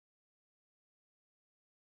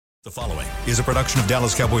The following is a production of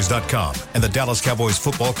DallasCowboys.com and the Dallas Cowboys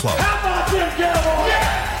Football Club. How about them Cowboys?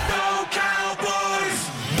 Yeah! Go Cowboys!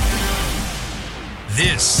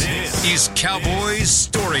 This is Cowboys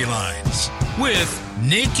Storylines with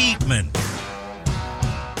Nick Eatman.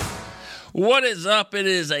 What is up? It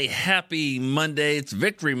is a happy Monday. It's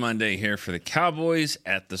Victory Monday here for the Cowboys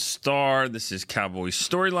at the Star. This is Cowboys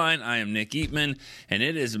Storyline. I am Nick Eatman, and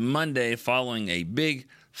it is Monday following a big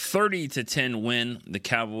 30-10 win. The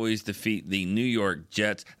Cowboys defeat the New York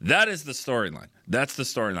Jets. That is the storyline. That's the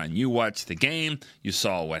storyline. You watched the game, you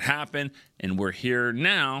saw what happened, and we're here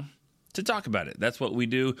now to talk about it. That's what we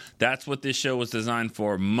do. That's what this show was designed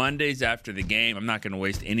for. Mondays after the game. I'm not going to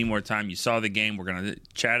waste any more time. You saw the game. We're going to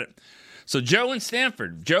chat it. So Joe in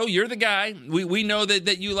Stanford. Joe, you're the guy. We know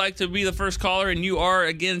that you like to be the first caller, and you are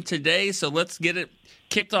again today. So let's get it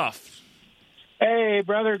kicked off. Hey,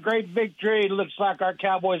 brother, great victory. Looks like our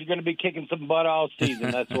Cowboys are going to be kicking some butt all season.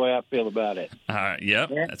 That's the way I feel about it. Yep,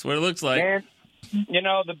 that's what it looks like. And, you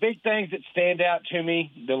know, the big things that stand out to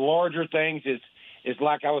me, the larger things is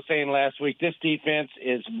like I was saying last week, this defense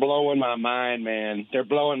is blowing my mind, man. They're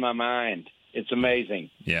blowing my mind. It's amazing.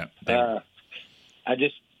 Yeah. I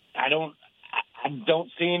don't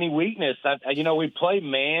see any weakness. We play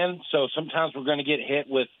man, so sometimes we're going to get hit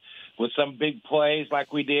with some big plays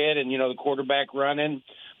like we did and, the quarterback running.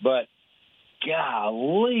 But,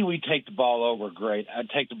 golly, we take the ball over great. I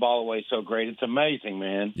take the ball away so great. It's amazing,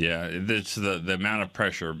 man. Yeah, it's the amount of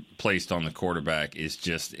pressure placed on the quarterback is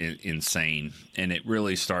just insane. And it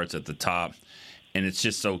really starts at the top, and it's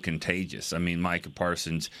just so contagious. I mean, Micah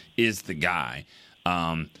Parsons is the guy.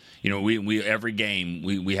 We every game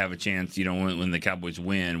we have a chance. When the Cowboys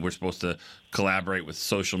win, we're supposed to collaborate with the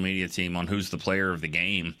social media team on who's the player of the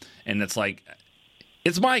game, and it's like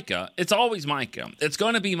it's Micah. It's always Micah. It's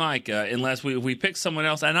going to be Micah unless we pick someone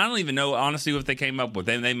else. And I don't even know honestly what they came up with.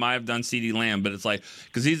 They might have done CeeDee Lamb, but it's like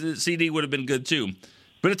because CD would have been good too,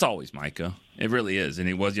 but it's always Micah. It really is, and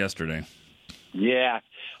he was yesterday. Yeah.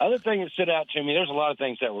 Other thing that stood out to me, there's a lot of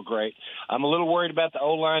things that were great. I'm a little worried about the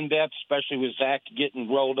O-line depth, especially with Zach getting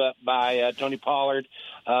rolled up by Tony Pollard.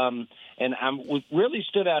 And what really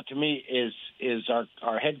stood out to me is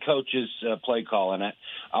our head coach's play calling.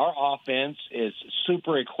 Our offense is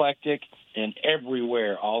super eclectic and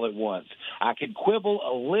everywhere all at once. I could quibble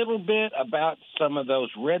a little bit about some of those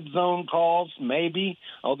red zone calls, maybe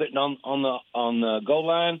on the goal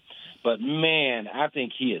line. But, man, I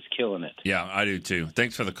think he is killing it. Yeah, I do too.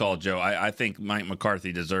 Thanks for the call, Joe. I think Mike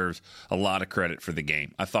McCarthy deserves a lot of credit for the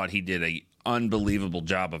game. I thought he did a unbelievable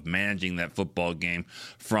job of managing that football game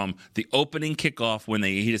from the opening kickoff when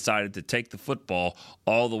he decided to take the football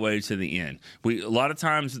all the way to the end. A lot of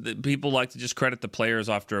times people like to just credit the players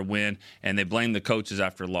after a win and they blame the coaches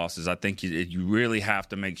after losses. I think you really have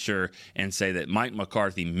to make sure and say that Mike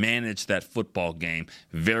McCarthy managed that football game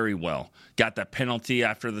very well. Got that penalty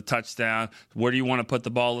after the touchdown. Where do you want to put the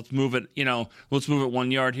ball? Let's move it. Let's move it 1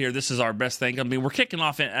 yard here. This is our best thing. I mean, we're kicking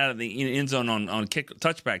off out of the end zone on kick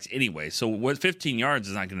touchbacks anyway. So 15 yards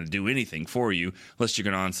is not going to do anything for you unless you're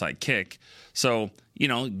going to onside kick. So,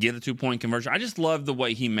 get a 2-point conversion. I just love the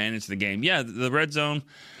way he managed the game. Yeah, the red zone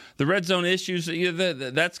issues,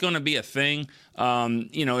 that's going to be a thing.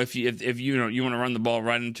 If you want to run the ball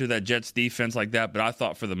right into that Jets defense like that. But I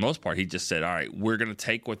thought for the most part, he just said, all right, we're going to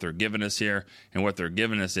take what they're giving us here. And what they're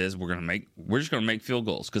giving us is we're just going to make field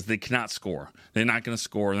goals because they cannot score. They're not going to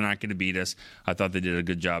score. They're not going to beat us. I thought they did a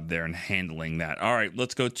good job there in handling that. All right,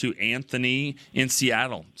 let's go to Anthony in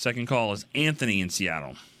Seattle. Second call is Anthony in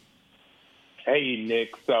Seattle. Hey, Nick.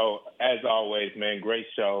 So, as always, man, great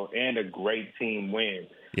show and a great team win.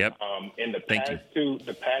 Yep. In the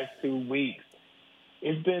past 2 weeks,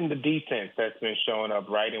 it's been the defense that's been showing up,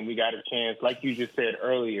 right? And we got a chance, like you just said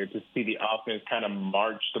earlier, to see the offense kind of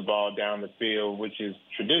march the ball down the field, which is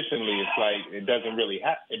traditionally, it's like it doesn't really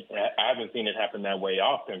happen. I haven't seen it happen that way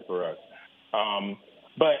often for us.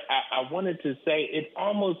 But I wanted to say it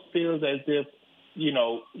almost feels as if,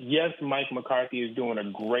 yes, Mike McCarthy is doing a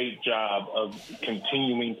great job of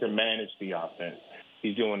continuing to manage the offense.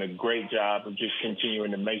 He's doing a great job of just continuing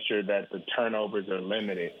to make sure that the turnovers are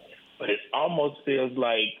limited. But it almost feels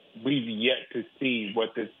like we've yet to see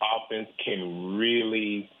what this offense can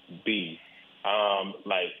really be.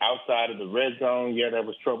 Like outside of the red zone, there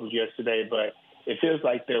was troubles yesterday, but it feels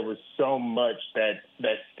like there was so much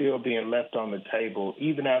that's still being left on the table,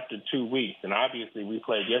 even after 2 weeks. And obviously we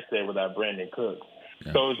played yesterday without Brandon Cooks.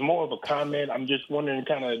 Yeah. So it's more of a comment. I'm just wondering,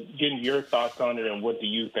 kind of getting your thoughts on it, and what do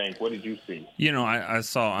you think? What did you see? I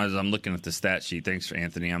saw, as I'm looking at the stat sheet, thanks,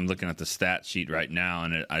 Anthony, I'm looking at the stat sheet right now,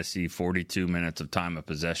 and I see 42 minutes of time of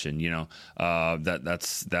possession.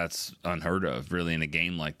 That's unheard of, really, in a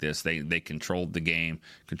game like this. They controlled the game,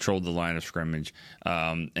 controlled the line of scrimmage,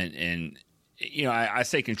 and I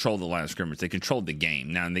say control the line of scrimmage. They controlled the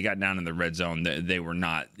game. Now, and they got down in the red zone. They were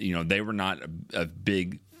not, a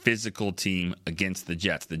big physical team against the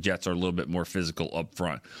Jets. The Jets are a little bit more physical up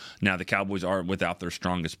front. Now, the Cowboys are without their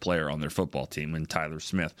strongest player on their football team, in Tyler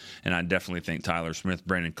Smith. And I definitely think Tyler Smith,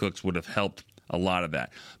 Brandon Cooks would have helped a lot of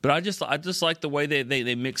that. But I just like the way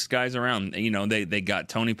they mix guys around. They got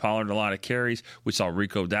Tony Pollard a lot of carries. We saw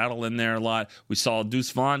Rico Dowdle in there a lot. We saw Deuce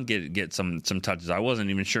Vaughn get some touches. I wasn't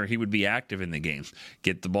even sure he would be active in the games.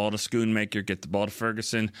 Get the ball to Schoonmaker, get the ball to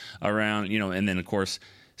Ferguson around, and then, of course,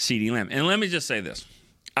 CeeDee Lamb. And let me just say this.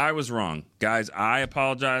 I was wrong. Guys, I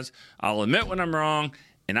apologize. I'll admit when I'm wrong,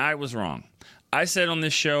 and I was wrong. I said on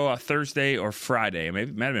this show Thursday or Friday,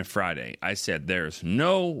 maybe it might have been Friday, I said there's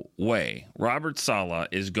no way Robert Saleh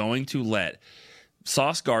is going to let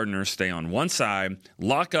Sauce Gardner stay on one side,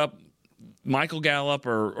 lock up Michael Gallup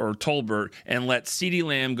or Tolbert, and let CeeDee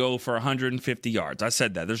Lamb go for 150 yards. I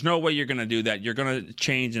said that. There's no way you're going to do that. You're going to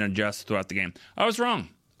change and adjust throughout the game. I was wrong.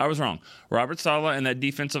 Robert Saleh and that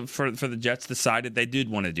defense for the Jets decided they did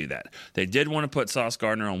want to do that. They did want to put Sauce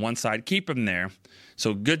Gardner on one side, keep him there.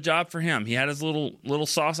 So good job for him. He had his little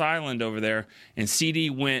Sauce Island over there, and CD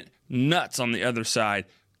went nuts on the other side.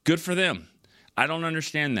 Good for them. I don't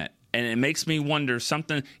understand that. And it makes me wonder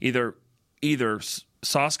something, either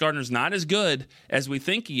Sauce Gardner's not as good as we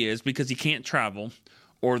think he is because he can't travel,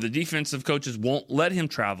 or the defensive coaches won't let him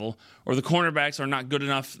travel, or the cornerbacks are not good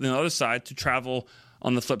enough on the other side to travel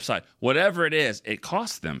on the flip side. Whatever it is, it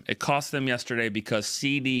cost them. It cost them yesterday because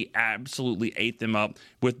CD absolutely ate them up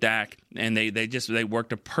with Dak, and they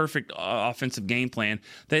worked a perfect offensive game plan.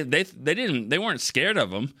 They weren't scared of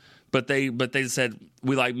him, but they said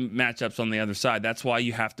we like matchups on the other side. That's why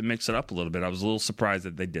you have to mix it up a little bit. I was a little surprised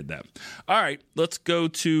that they did that. All right, let's go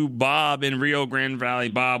to Bob in Rio Grande Valley.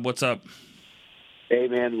 Bob, what's up? Hey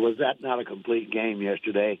man, was that not a complete game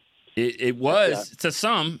yesterday? It was to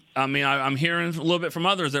some. I mean, I'm hearing a little bit from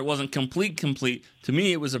others that it wasn't complete. To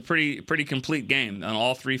me, it was a pretty complete game on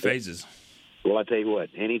all three phases. Well, I tell you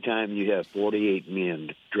what, anytime you have 48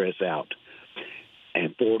 men dress out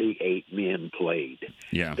and 48 men played,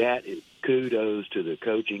 that is kudos to the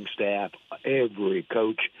coaching staff. Every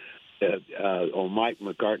coach on Mike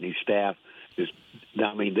McCarthy's staff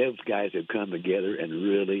those guys have come together and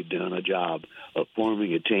really done a job of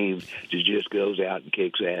forming a team that just goes out and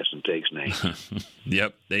kicks ass and takes names.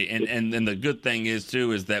 Yep. And the good thing is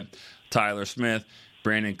that Tyler Smith,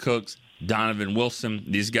 Brandon Cooks, Donovan Wilson,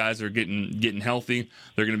 these guys are getting healthy.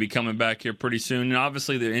 They're going to be coming back here pretty soon. And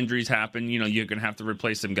obviously the injuries happen. You're going to have to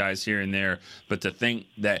replace some guys here and there. But to think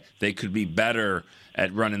that they could be better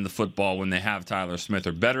at running the football when they have Tyler Smith,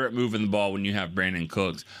 or better at moving the ball when you have Brandon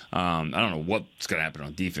Cooks. I don't know what's going to happen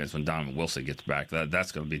on defense when Donovan Wilson gets back.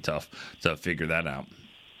 That's going to be tough to figure that out.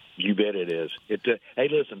 You bet it is. Hey,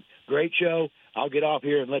 listen, great show. I'll get off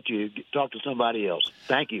here and let you talk to somebody else.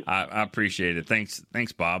 Thank you. I appreciate it.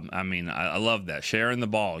 Thanks, Bob. I mean, I love that. Sharing the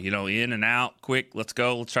ball, in and out, quick, let's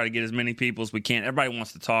go. Let's try to get as many people as we can. Everybody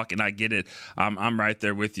wants to talk, and I get it. I'm right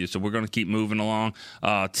there with you. So we're going to keep moving along.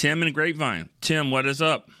 Tim in Grapevine. Tim, what is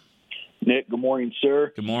up? Nick, good morning,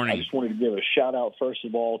 sir. Good morning. I just wanted to give a shout-out, first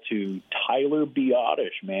of all, to Tyler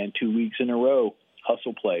Biotish, man, 2 weeks in a row.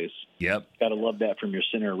 Hustle plays. Yep. Got to love that from your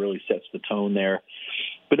center. It really sets the tone there.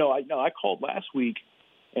 But I called last week,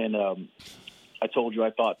 and I told you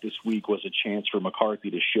I thought this week was a chance for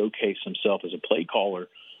McCarthy to showcase himself as a play caller.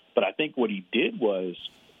 But I think what he did was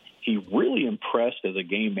he really impressed as a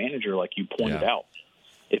game manager, like you pointed out.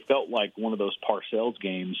 It felt like one of those Parcells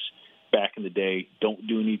games back in the day. Don't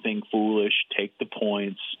do anything foolish. Take the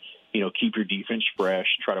points. Keep your defense fresh.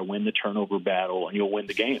 Try to win the turnover battle, and you'll win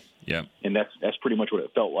the game. Yeah. And that's pretty much what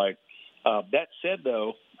it felt like. That said,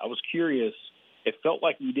 though, I was curious. It felt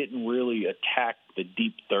like we didn't really attack the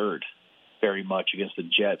deep third very much against the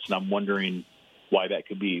Jets, and I'm wondering why that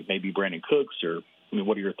could be. Maybe Brandon Cooks, or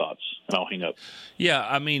what are your thoughts? And I'll hang up. Yeah,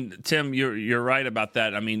 I mean, Tim, you're right about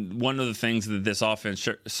that. I mean, one of the things that this offense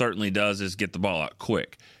certainly does is get the ball out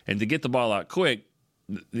quick, and to get the ball out quick,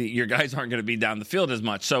 your guys aren't going to be down the field as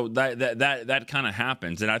much. So that kind of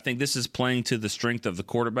happens. And I think this is playing to the strength of the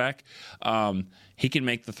quarterback. He can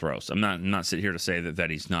make the throws. I'm not sitting here to say that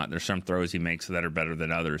he's not. There's some throws he makes that are better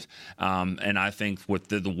than others. And I think with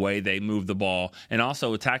the way they move the ball and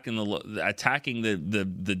also attacking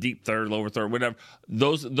the deep third, lower third, whatever,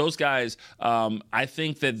 those guys, I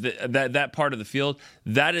think that part of the field,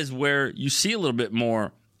 that is where you see a little bit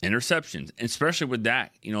more interceptions, especially with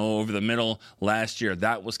Dak, over the middle last year.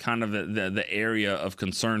 That was kind of the area of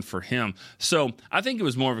concern for him. So I think it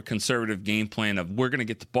was more of a conservative game plan of we're going to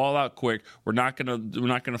get the ball out quick. We're not going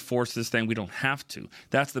to force this thing. We don't have to.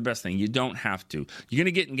 That's the best thing. You don't have to. You're going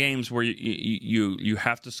to get in games where you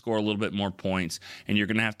have to score a little bit more points, and you're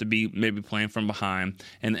going to have to be maybe playing from behind.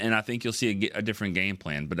 And I think you'll see a different game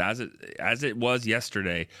plan. But as it was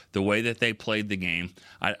yesterday, the way that they played the game,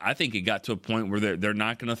 I think it got to a point where they're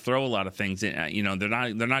not going to throw a lot of things in. They're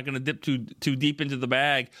not going to dip too deep into the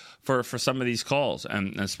bag for some of these calls,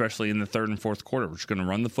 and especially in the third and fourth quarter. We're just going to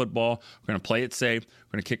run the football. We're going to play it safe.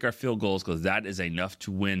 We're going to kick our field goals because that is enough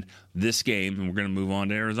to win this game, and we're going to move on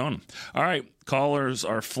to Arizona. All right, callers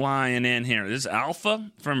are flying in here. This is Alpha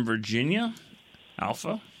from Virginia.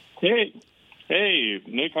 Alpha. Hey,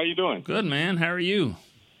 Nick, how you doing? Good, man. How are you?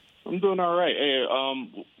 I'm doing all right. Hey,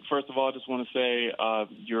 first of all, I just want to say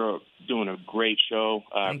you're doing a great show.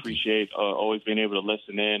 I appreciate always being able to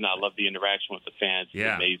listen in. I love the interaction with the fans.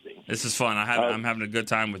 Yeah. It's amazing. This is fun. I'm having a good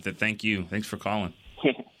time with it. Thank you. Thanks for calling.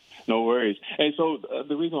 No worries. Hey, so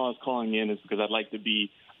the reason I was calling in is because I'd like to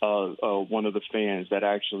be one of the fans that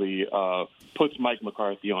actually puts Mike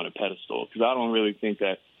McCarthy on a pedestal, because I don't really think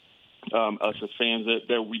that us as fans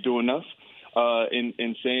that we do enough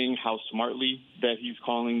in saying how smartly that he's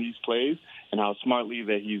calling these plays and how smartly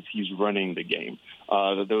that he's running the game.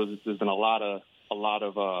 There's been a lot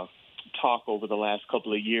of talk over the last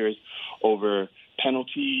couple of years over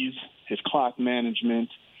penalties, his clock management,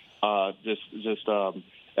 just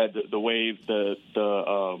the way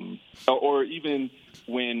or even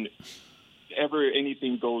when ever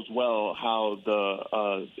anything goes well, how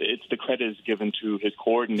the credit is given to his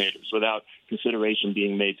coordinators without consideration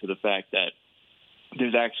being made to the fact that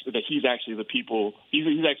he's actually the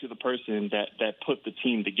person that put the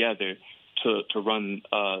team together to run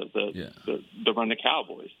run the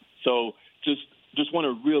Cowboys. So just want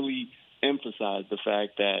to really emphasize the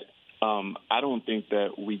fact that I don't think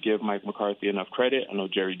that we give Mike McCarthy enough credit. I know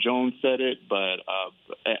Jerry Jones said it, but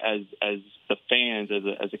as the fans,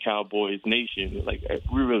 as a Cowboys nation,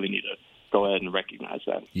 we really need to go ahead and recognize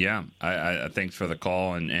that. Yeah, I thanks for the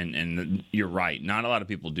call, and you're right. Not a lot of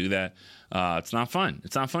people do that. It's not fun.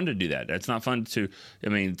 It's not fun to do that. It's not fun to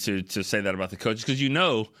say that about the coaches,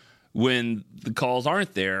 because when the calls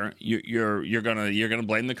aren't there, you're gonna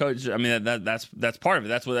blame the coach. I mean that's part of it.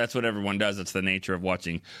 That's what everyone does. It's the nature of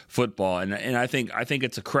watching football, and I think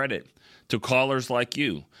it's a credit to callers like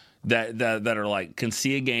you that are can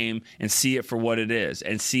see a game and see it for what it is,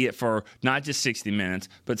 and see it for not just 60 minutes,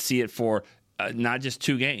 but see it for not just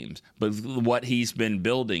 2 games, but what he's been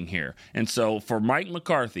building here. And so for Mike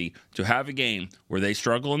McCarthy to have a game where they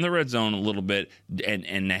struggle in the red zone a little bit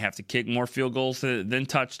and they have to kick more field goals than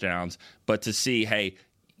touchdowns, but to see, hey,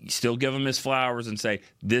 still give him his flowers and say,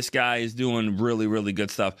 this guy is doing really, really good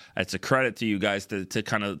stuff. It's a credit to you guys to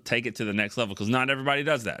kind of take it to the next level, because not everybody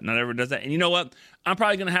does that. Not everybody does that. And you know what? I'm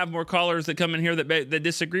probably going to have more callers that come in here that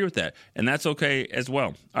disagree with that, and that's okay as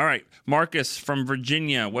well. All right, Marcus from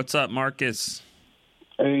Virginia. What's up, Marcus?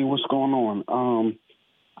 Hey, what's going on?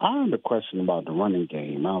 I had a question about the running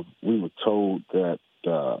game. We were told that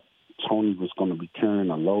Tony was going to be carrying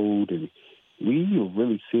a load, and we were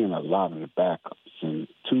really seeing a lot of the backups. In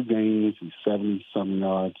 2 games, he's 70-some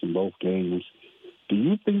yards in both games. Do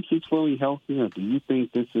you think he's fully healthy, or do you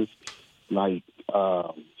think this is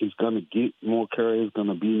he's going to get more carries, going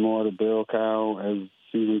to be more the bell cow as the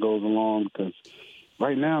season goes along? Because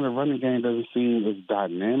right now the running game doesn't seem as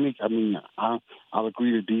dynamic. I mean, I'll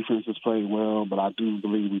agree the defense has played well, but I do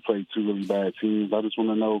believe we played 2 really bad teams. I just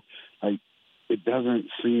want to know, it doesn't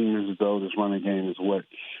seem as though this running game is what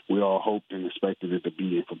we all hoped and expected it to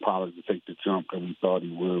be, and for Pollard to take the jump that we thought he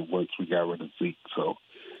would once we got rid of Zeke. So,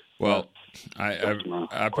 well, I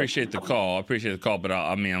appreciate the call. But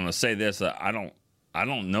I'm going to say this: I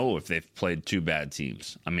don't know if they've played 2 bad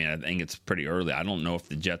teams. I mean, I think it's pretty early. I don't know if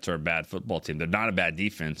the Jets are a bad football team. They're not a bad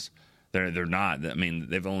defense. They're not. I mean,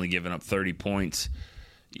 they've only given up 30 points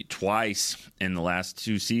twice in the last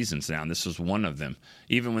 2 seasons now, and this was one of them.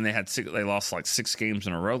 Even when they lost 6 games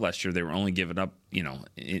in a row last year, they were only giving up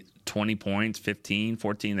 20 points, 15,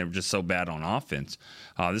 14. They were just so bad on offense.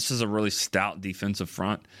 This is a really stout defensive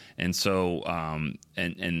front, and so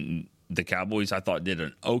and the Cowboys, I thought, did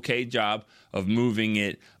an okay job of moving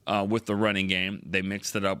it with the running game. They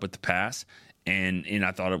mixed it up with the pass. And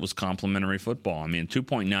I thought it was complimentary football. I mean,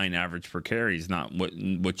 2.9 average per carry is not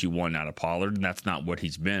what you want out of Pollard, and that's not what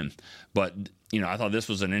he's been. But, I thought this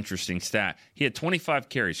was an interesting stat. He had 25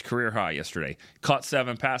 carries, career high yesterday. Caught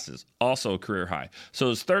 7 passes, also a career high. So it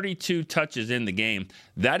was 32 touches in the game.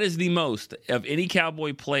 That is the most of any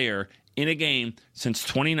Cowboy player in a game since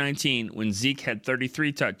 2019 when Zeke had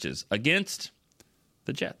 33 touches against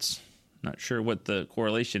the Jets. Not sure what the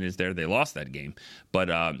correlation is there. They lost that game. But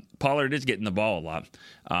Pollard is getting the ball a lot.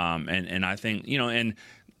 And I think, and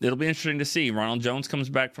it'll be interesting to see. Ronald Jones comes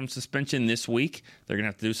back from suspension this week. They're going to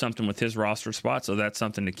have to do something with his roster spot, so that's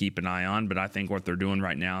something to keep an eye on. But I think what they're doing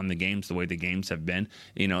right now in the games, the way the games have been,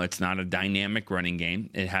 it's not a dynamic running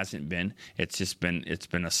game. It hasn't been. It's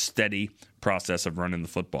been a steady process of running the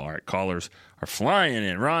football. All right, callers are flying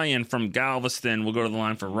in. Ryan from Galveston. We'll go to the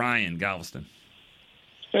line for Ryan, Galveston.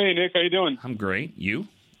 Hey, Nick, how you doing? I'm great. You?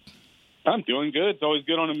 I'm doing good. It's always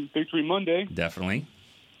good on a Victory Monday. Definitely.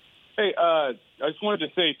 Hey, I just wanted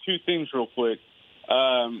to say 2 things real quick.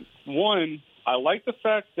 One, I like the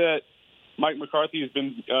fact that Mike McCarthy has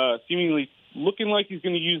been seemingly looking like he's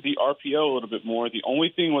going to use the RPO a little bit more. The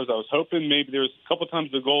only thing was I was hoping maybe there was a couple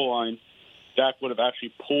times at the goal line Dak would have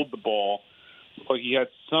actually pulled the ball. Looked like he had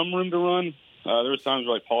some room to run. There was times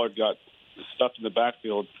where Pollard got stuffed in the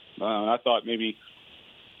backfield. I thought maybe,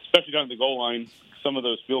 especially down at the goal line, some of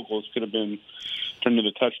those field goals could have been turned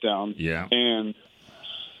into touchdowns. Yeah. And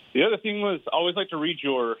the other thing was, I always like to read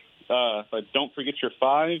your, don't forget your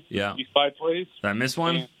 5. Yeah. These 5 plays. Did I miss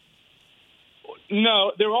one? And,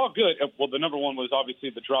 no, they're all good. Well, the number one was obviously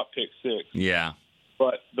the drop pick 6. Yeah.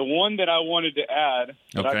 But the one that I wanted to add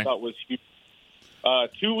that I thought was huge,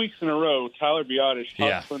 2 weeks in a row, Tyler Biadasz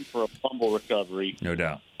hustling for a fumble recovery. No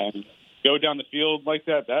doubt. And go down the field like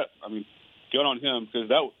that, good on him, because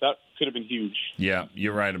that could have been huge. Yeah,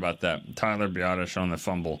 you're right about that. Tyler Biadasz on the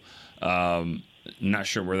fumble. Not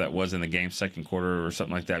sure where that was in the game, second quarter or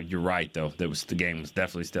something like that. You're right, though. The game was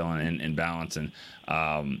definitely still in balance, and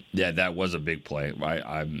that was a big play.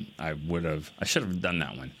 I should have done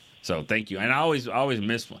that one. So thank you. And I always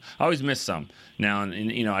miss some now,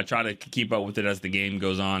 and I try to keep up with it as the game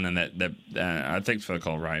goes on. And thanks for the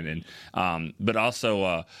call, Ryan. And but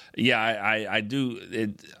also, I do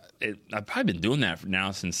it. I've probably been doing that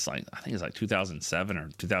now since I think it's 2007 or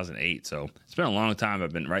 2008. So it's been a long time.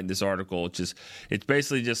 I've been writing this article. It's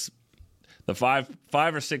basically just the five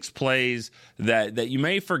or six plays that you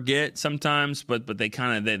may forget sometimes, but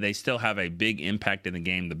they still have a big impact in the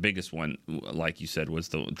game. The biggest one, like you said, was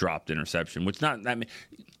the dropped interception, which not that.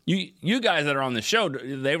 You guys that are on the show,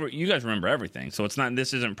 you guys remember everything. So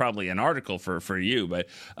this isn't probably an article for you, but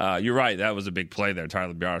you're right. That was a big play there.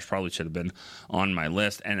 Tyler Biadasz probably should have been on my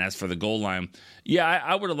list. And as for the goal line,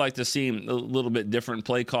 I would have liked to see a little bit different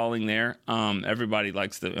play calling there. Everybody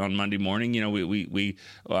likes on Monday morning. We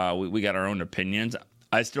got our own opinions.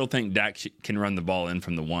 I still think Dak can run the ball in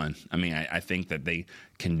from the 1. I mean, I think that they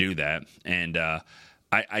can do that. And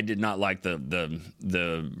I did not like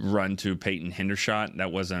the run to Peyton Hendershot.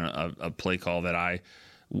 That wasn't a play call that I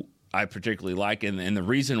particularly like, and the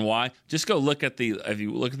reason why, just go look at if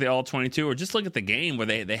you look at the all 22, or just look at the game where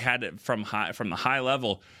they had it from the high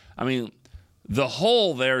level. I mean, the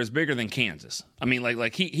hole there is bigger than Kansas. I mean,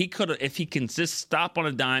 like he could have, if he can just stop on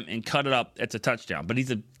a dime and cut it up, it's a touchdown. But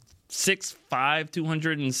he's a 6'5",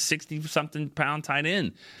 260-something pound tight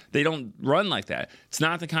end. They don't run like that. It's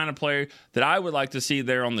not the kind of player that I would like to see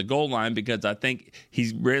there on the goal line, because I think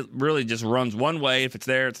he really just runs one way. If it's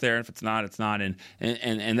there, it's there. If it's not, it's not. And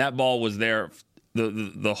that ball was there.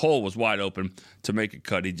 The hole was wide open to make a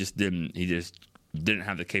cut. He just didn't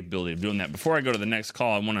have the capability of doing that. Before I go to the next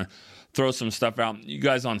call, I want to throw some stuff out. You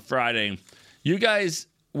guys on Friday, you guys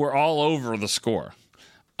were all over the score.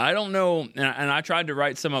 I don't know, and I tried to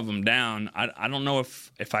write some of them down. I don't know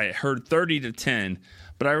if I heard 30-10,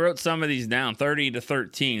 but I wrote some of these down: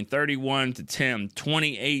 30-13, 31-10,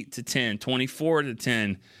 28-10,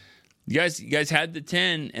 24-10. You guys had the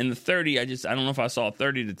 10 and the 30. I don't know if I saw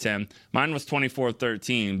 30-10. Mine was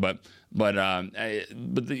 24-13, but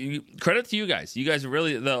the credit to you guys. You guys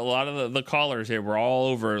really, a lot of the callers here were all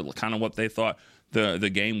over kind of what they thought the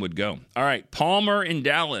game would go. All right, Palmer in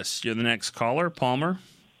Dallas. You're the next caller, Palmer.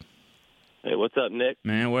 Hey, what's up, Nick?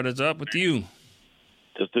 Man, what is up with you?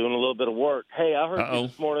 Just doing a little bit of work. Hey, I heard you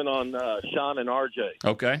this morning on Sean and RJ.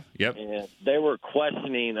 Okay, yep. And they were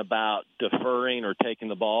questioning about deferring or taking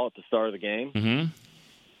the ball at the start of the game. Mm-hmm.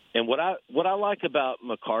 And what I like about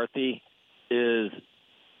McCarthy is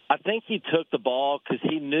I think he took the ball because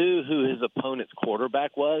he knew who his opponent's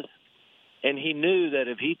quarterback was. And he knew that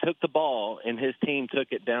if he took the ball and his team took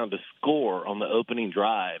it down to score on the opening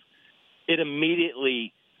drive, it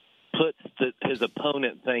immediately puts his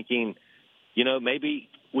opponent thinking, maybe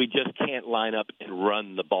we just can't line up and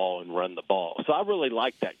run the ball. So I really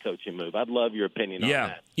like that coaching move. I'd love your opinion on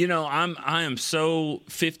that. I am so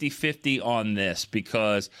 50-50 on this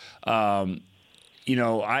because, the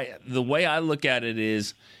way I look at it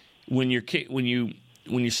is when you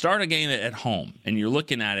start a game at home and you're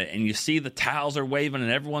looking at it and you see the towels are waving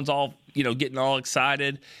and everyone's all, getting all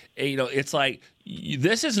excited, it's like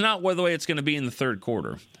this is not the way it's going to be in the third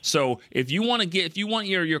quarter. So if you want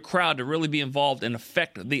your crowd to really be involved and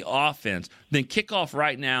affect the offense, then kick off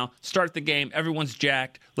right now, start the game, everyone's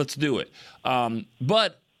jacked, let's do it.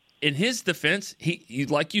 But in his defense, he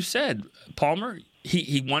like you said, Palmer,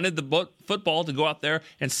 he wanted the football to go out there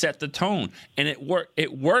and set the tone. And it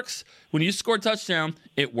works. When you score a touchdown,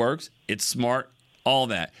 it works. It's smart, all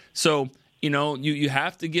that. So, you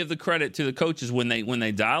have to give the credit to the coaches when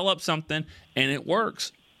they dial up something and it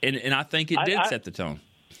works. And I think it did set the tone.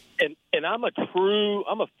 And I'm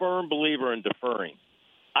a firm believer in deferring.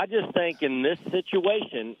 I just think in this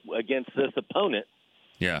situation against this opponent,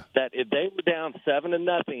 that if they were down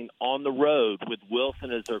 7-0 on the road with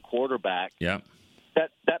Wilson as their quarterback,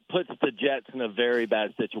 that puts the Jets in a very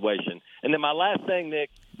bad situation. And then my last thing, Nick,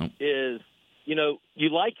 is, you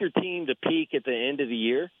like your team to peak at the end of the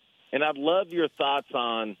year, and I'd love your thoughts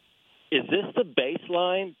on, is this the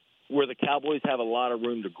baseline where the Cowboys have a lot of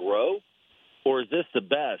room to grow, or is this the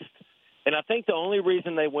best? And I think the only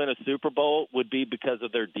reason they win a Super Bowl would be because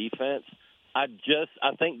of their defense. I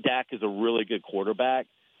think Dak is a really good quarterback.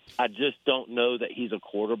 I just don't know that he's a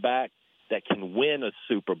quarterback that can win a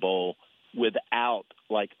Super Bowl without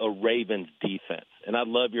like a Ravens defense. And I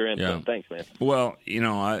love your input. Yeah. Thanks, man. Well,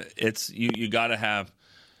 it's you got to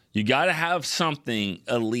have something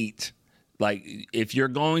elite. Like if you're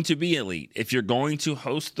going to be elite, if you're going to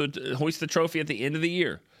hoist the trophy at the end of the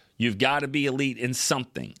year, you've got to be elite in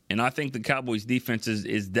something. And I think the Cowboys defense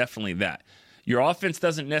is definitely that. Your offense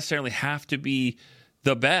doesn't necessarily have to be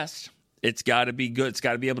the best. It's got to be good. It's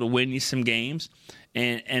got to be able to win you some games.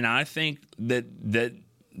 And I think that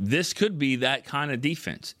this could be that kind of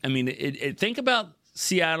defense. I mean, think about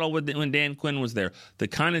Seattle when Dan Quinn was there, the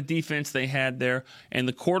kind of defense they had there and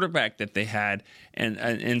the quarterback that they had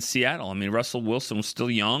in Seattle. I mean, Russell Wilson was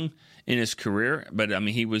still young in his career, but I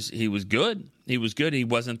mean, he was good. He was good. He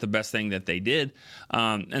wasn't the best thing that they did.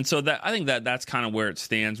 And so I think that's kind of where it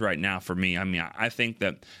stands right now for me. I mean, I think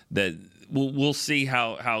that we'll see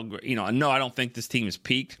how no, I don't think this team is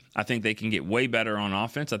peaked. I think they can get way better on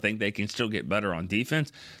offense. I think they can still get better on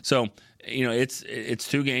defense. So, it's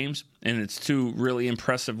 2 games and it's 2 really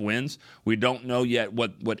impressive wins. We don't know yet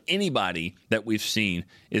what anybody that we've seen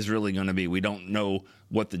is really going to be. We don't know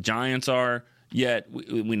what the Giants are yet.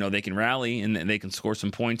 We know they can rally and they can score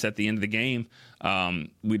some points at the end of the game.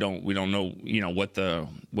 We don't know what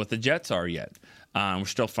the Jets are yet. We're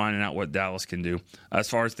still finding out what Dallas can do. As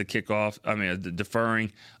far as the kickoff, the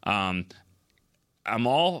deferring, I'm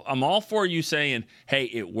all for you saying, hey,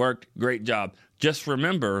 it worked, great job. Just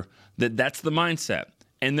remember that that's the mindset.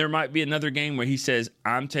 And there might be another game where he says,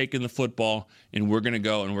 I'm taking the football and we're going to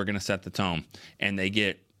go and we're going to set the tone. And they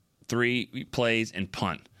get 3 plays and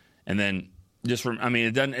punt. And then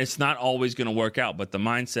it's not always going to work out, but the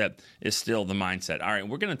mindset is still the mindset. All right,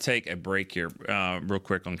 we're going to take a break here real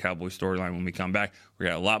quick on Cowboys Storyline. When we come back, we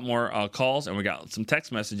got a lot more calls, and we got some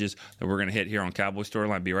text messages that we're going to hit here on Cowboys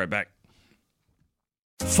Storyline. Be right back.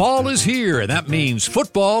 Fall is here, and that means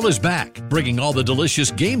football is back, bringing all the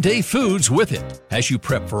delicious game day foods with it. As you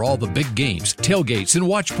prep for all the big games, tailgates, and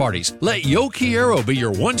watch parties, let Yo Quiero be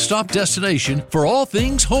your one-stop destination for all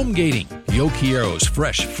things home gating. Yo Quiero's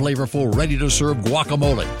fresh, flavorful, ready-to-serve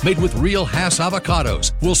guacamole made with real Hass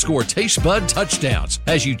avocados will score taste bud touchdowns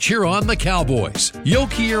as you cheer on the Cowboys. Yo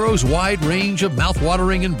Quiero's wide range of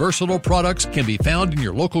mouth-watering and versatile products can be found in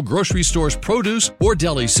your local grocery store's produce or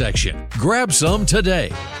deli section. Grab some today.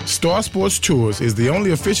 Star Sports Tours is the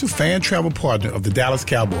only official fan travel partner of the Dallas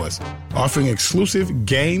Cowboys, offering exclusive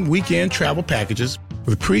game weekend travel packages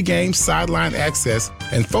with pre-game sideline access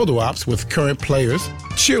and photo ops with current players,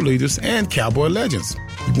 cheerleaders, and Cowboy legends.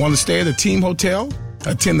 You want to stay at a team hotel,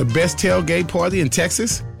 attend the best tailgate party in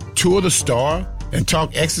Texas, tour the Star, and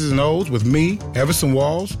talk X's and O's with me, Everson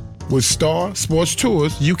Walls? With Star Sports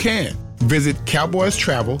Tours, you can. Visit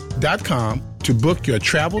cowboystravel.com to book your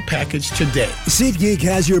travel package today. SeatGeek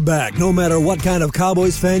has your back no matter what kind of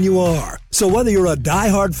Cowboys fan you are. So whether you're a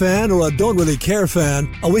diehard fan or a don't really care fan,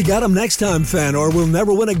 a we got 'em next time fan or we'll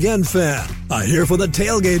never win again fan, a here for the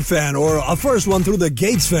tailgate fan or a first one through the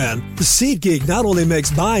gates fan, SeatGeek not only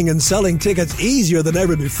makes buying and selling tickets easier than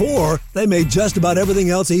ever before, they made just about everything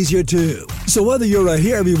else easier too. So whether you're a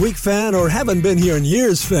here every week fan or haven't been here in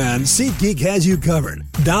years fan, SeatGeek has you covered.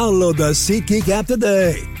 Download the SeatGeek app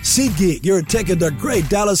today. SeatGeek, your ticket to great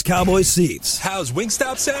Dallas Cowboys seats. How's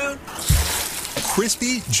Wingstop sound?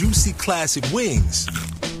 Crispy, juicy, classic wings.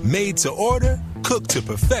 Made to order, cooked to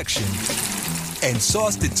perfection. And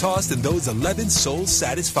sauced and tossed in those 11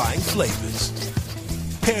 soul-satisfying flavors.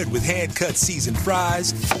 Paired with hand-cut seasoned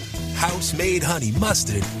fries, house-made honey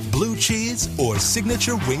mustard, blue cheese, or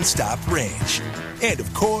signature Wingstop ranch. And,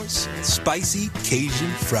 of course, spicy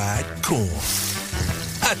Cajun fried corn.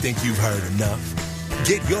 I think you've heard enough.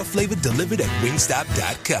 Get your flavor delivered at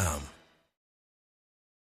Wingstop.com.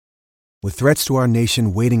 With threats to our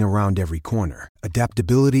nation waiting around every corner,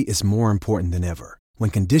 adaptability is more important than ever.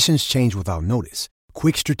 When conditions change without notice,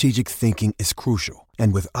 quick strategic thinking is crucial.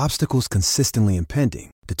 And with obstacles consistently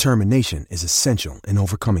impending, determination is essential in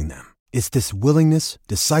overcoming them. It's this willingness,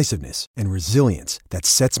 decisiveness, and resilience that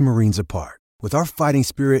sets Marines apart. With our fighting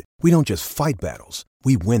spirit, we don't just fight battles,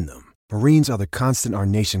 we win them. Marines are the constant our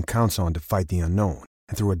nation counts on to fight the unknown.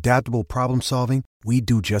 And through adaptable problem solving, we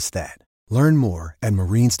do just that. Learn more at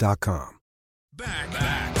Marines.com.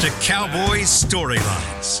 Back to Cowboys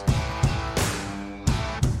Storylines.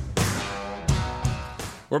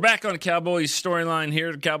 We're back on Cowboys Storyline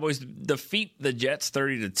here. The Cowboys defeat the Jets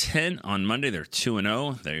 30-10 on Monday. They're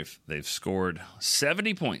 2-0. They've scored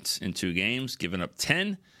 70 points in 2 games, given up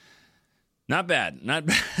 10. Not bad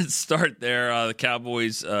start there. The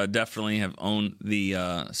Cowboys definitely have owned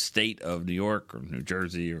the state of New York or New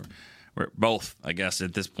Jersey or both, I guess,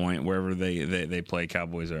 at this point, wherever they play.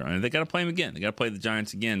 Cowboys are. And they got to play them again. They got to play the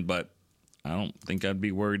Giants again, but I don't think I'd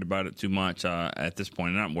be worried about it too much at this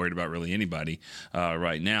point. I'm not worried about really anybody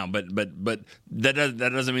right now, but that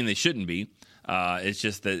doesn't mean they shouldn't be. It's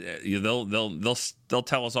just that they'll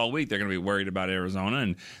tell us all week they're going to be worried about Arizona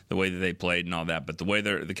and the way that they played and all that. But the way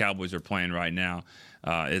the Cowboys are playing right now,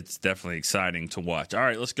 it's definitely exciting to watch. All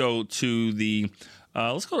right, let's go to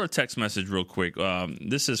a text message real quick.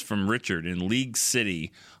 This is from Richard in League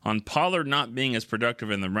City. On Pollard not being as productive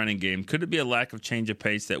in the running game, could it be a lack of change of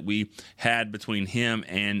pace that we had between him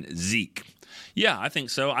and Zeke? Yeah, I think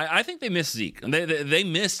so. I think they missed Zeke. They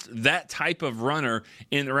missed that type of runner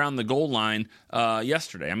around the goal line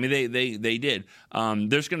yesterday. I mean, they did.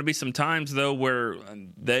 There's going to be some times though where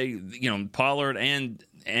Pollard and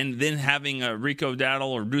then having a Rico Dowdle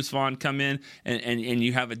or Deuce Vaughn come in and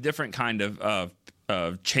you have a different kind of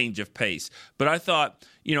change of pace. But I thought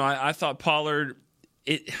Pollard.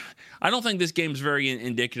 I don't think this game's very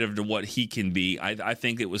indicative to what he can be. I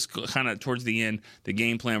think it was kind of towards the end, the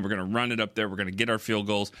game plan, we're going to run it up there, we're going to get our field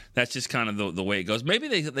goals. That's just kind of the way it goes. Maybe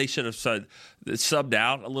they should have subbed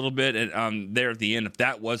out a little bit there at the end if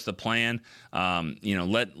that was the plan.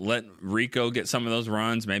 Let Rico get some of those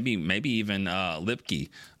runs, maybe even Lipke.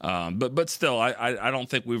 But still, I don't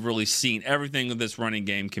think we've really seen everything that this running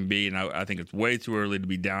game can be, and I think it's way too early to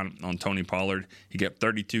be down on Tony Pollard. He got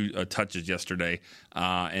 32 touches yesterday,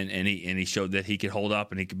 and he showed that he could hold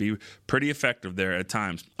up and he could be pretty effective there at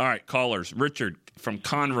times. All right, callers. Richard from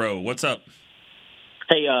Conroe, what's up?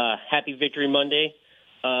 Hey, happy Victory Monday.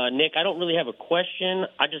 Nick, I don't really have a question.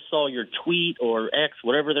 I just saw your tweet or X,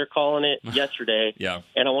 whatever they're calling it, yesterday. Yeah.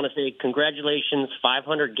 And I want to say congratulations,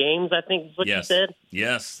 500 games, I think is what you said.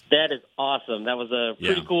 Yes. That is awesome. That was a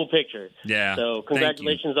pretty cool picture. Yeah. So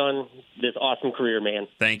congratulations on this awesome career, man.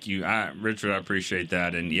 Thank you. Richard, I appreciate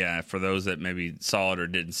that. And, yeah, for those that maybe saw it or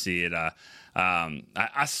didn't see it,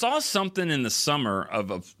 I saw something in the summer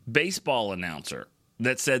of a baseball announcer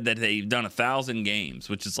that said that they've done 1,000 games,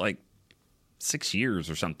 which is like 6 years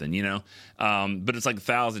or something, but it's like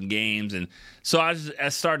 1,000 games. And so I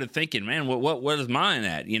started thinking, man, what is mine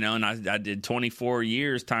at? And I did 24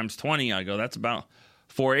 years times 20. I go, that's about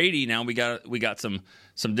 480. Now we got some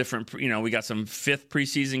different, we got some fifth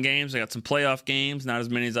preseason games. I got some playoff games, not as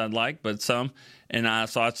many as I'd like, but some. And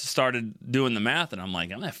so I started doing the math, and I'm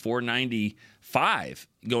like, I'm at 495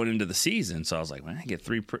 going into the season. So I was like, man, I get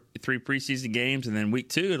three preseason games, and then week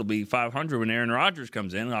 2 it'll be 500 when Aaron Rodgers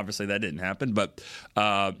comes in. Obviously that didn't happen, but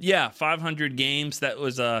 500 games. That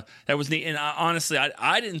was neat. And honestly,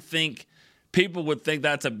 I didn't think people would think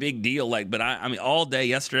that's a big deal. But I mean, all day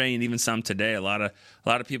yesterday and even some today, a lot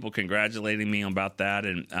of people congratulating me about that,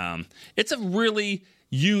 and it's a really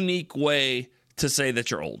unique way to say that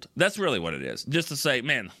you're old. That's really what it is. Just to say,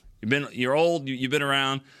 man, You're old. You've been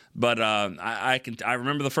around. But I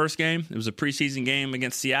remember the first game. It was a preseason game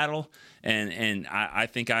against Seattle, and I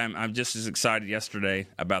think I'm just as excited yesterday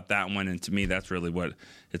about that one. And to me, that's really what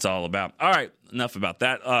it's all about. All right, enough about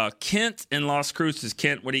that. Kent in Las Cruces.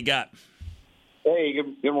 Kent, what do you got? Hey,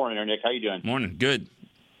 good morning, Nick. How you doing? Morning. Good.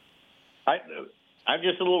 I'm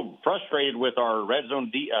just a little frustrated with our red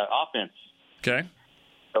zone offense. Okay.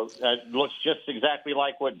 So, it looks just exactly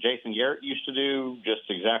like what Jason Garrett used to do, just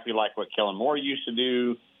exactly like what Kellen Moore used to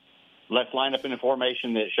do. Let's line up in a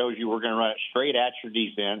formation that shows you we're going to run it straight at your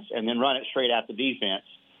defense and then run it straight at the defense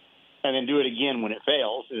and then do it again when it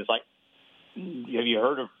fails. It's like, have you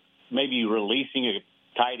heard of maybe releasing a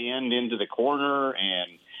tight end into the corner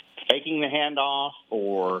and faking the handoff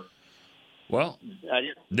or – well,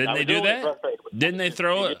 didn't they do that? Didn't they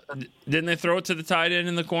throw it? Didn't they throw it to the tight end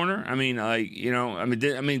in the corner? I mean,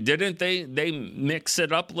 didn't they mix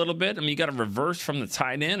it up a little bit? I mean, you got to reverse from the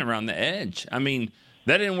tight end around the edge. I mean,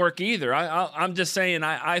 that didn't work either. I'm just saying.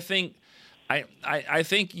 I think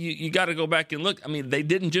you got to go back and look. I mean, they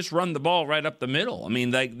didn't just run the ball right up the middle. I mean,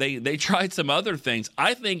 they tried some other things.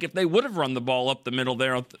 I think if they would have run the ball up the middle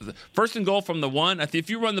there, first and goal from the one, if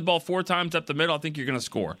you run the ball 4 times up the middle, I think you're going to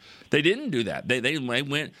score. They didn't do that. They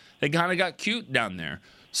kind of got cute down there.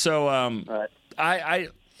 So I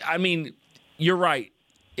mean, you're right.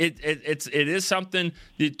 It is something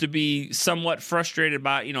to be somewhat frustrated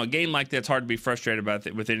by. You know, a game like that's hard to be frustrated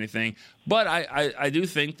about with anything. But I do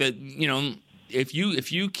think that, you know, if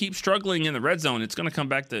you keep struggling in the red zone, it's going to come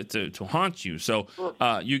back to haunt you. So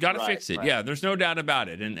you got to fix it. Right. Yeah, there's no doubt about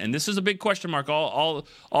it. And this is a big question mark all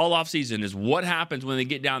off season is what happens when they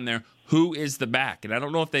get down there. Who is the back? And I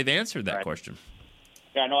don't know if they've answered that question.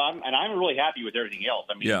 Yeah, no, I'm really happy with everything else.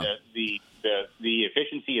 I mean, the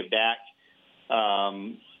efficiency of Dak.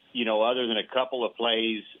 You know, other than a couple of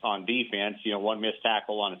plays on defense, you know, one missed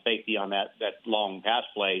tackle on a safety on that long pass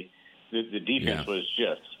play, the defense was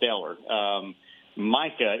just stellar.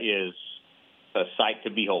 Micah is a sight to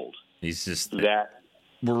behold. He's just that.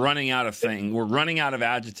 We're running out of things. We're running out of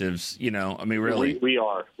adjectives. You know, I mean, really, we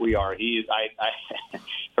are. He is. I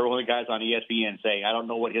heard one of the guys on ESPN saying, "I don't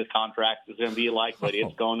know what his contract is going to be like, but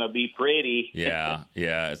it's going to be pretty." Yeah,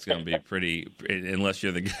 it's going to be pretty. Unless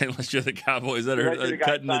you're the Cowboys that are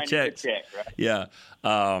cutting the checks. Check, right? Yeah,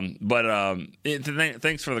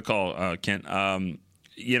 thanks for the call, Kent.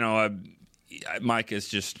 You know, Mike is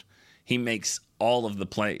just he makes all of the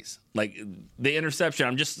plays. Like the interception,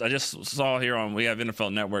 I just saw here we have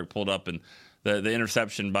NFL Network pulled up, and the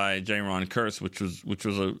interception by Jaron Kearse, which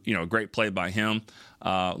was a great play by him,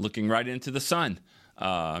 looking right into the sun.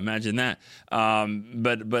 Imagine that.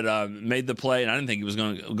 But made the play, and I didn't think he was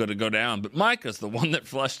going to go down. But Micah's the one that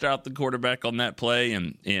flushed out the quarterback on that play,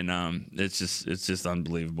 and it's just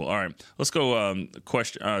unbelievable. All right, let's go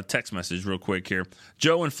text message real quick here.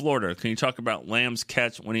 Joe in Florida, can you talk about Lamb's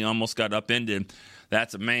catch when he almost got upended?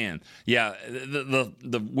 That's a man. Yeah,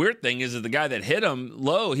 the weird thing is that the guy that hit him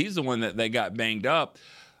low, he's the one that they got banged up.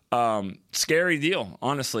 Scary deal,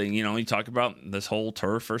 honestly. You know, you talk about this whole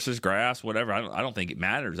turf versus grass, whatever. I don't think it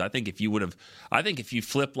matters. I think if you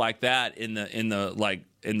flip like that in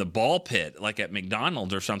the ball pit, like at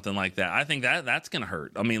McDonald's or something like that, I think that's gonna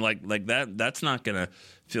hurt. I mean, like that's not gonna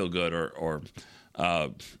feel good or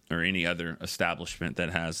any other establishment that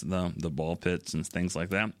has the ball pits and things like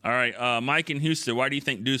that. All right, Mike in Houston, why do you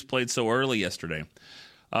think Deuce played so early yesterday?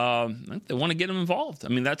 They want to get him involved. I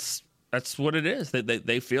mean, that's what it is.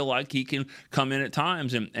 They feel like he can come in at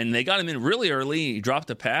times, and they got him in really early. He dropped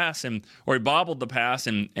a pass or he bobbled the pass,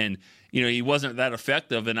 and you know he wasn't that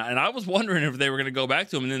effective. And I was wondering if they were going to go back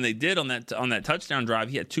to him, and then they did on that touchdown drive.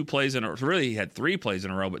 He had 2 plays in a row. Really, he had 3 plays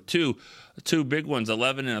in a row, but two big ones,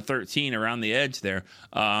 11 and a 13 around the edge there.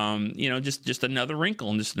 You know, just another wrinkle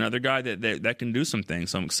and just another guy that can do some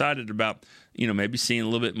things. So I'm excited about maybe seeing a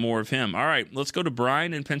little bit more of him. All right, let's go to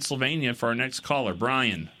Brian in Pennsylvania for our next caller.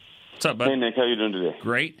 Brian. What's up, bud? Hey, Nick. How you doing today?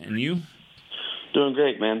 Great. And you? Doing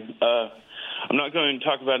great, man. I'm not going to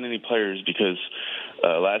talk about any players because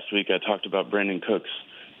last week I talked about Brandon Cooks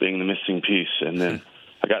being the missing piece, and then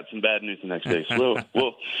I got some bad news the next day. So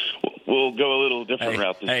we'll go a little different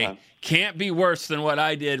route this time. Can't be worse than what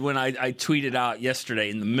I did when I tweeted out yesterday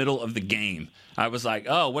in the middle of the game. I was like,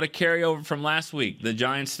 oh, what a carryover from last week. The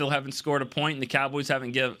Giants still haven't scored a point, and the Cowboys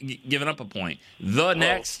haven't given up a point. The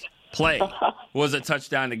next play was a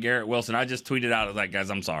touchdown to Garrett Wilson. I just tweeted out, I was like, guys,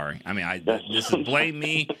 I'm sorry. I mean, this is blame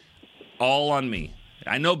me, all on me.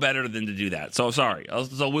 I know better than to do that, so sorry.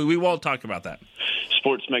 So we won't talk about that.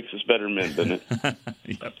 Sports makes us better men, doesn't it?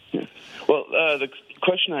 Yep. Yeah. Well, the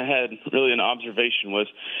question I had, really an observation, was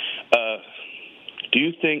do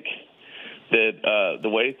you think that the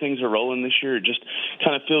way things are rolling this year, it just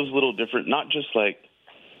kind of feels a little different. Not just like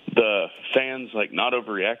the fans like not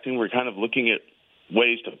overreacting. We're kind of looking at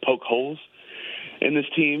ways to poke holes in this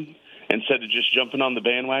team instead of just jumping on the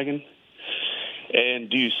bandwagon. And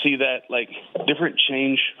do you see that like different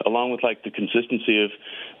change along with like the consistency of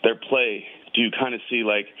their play? Do you kind of see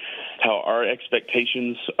like how our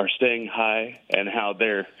expectations are staying high and how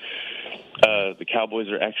they're the Cowboys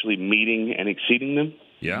are actually meeting and exceeding them?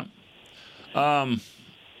 Yeah.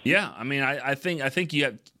 Yeah. I mean, I think you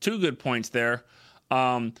have two good points there.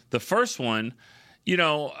 The first one,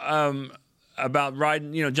 about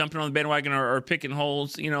riding, jumping on the bandwagon or picking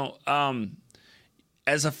holes,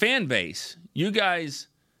 as a fan base, you guys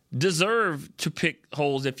deserve to pick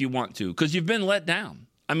holes if you want to, because you've been let down.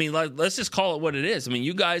 I mean, let's just call it what it is. I mean,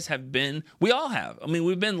 you guys have been – we all have. I mean,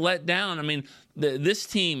 we've been let down. I mean, this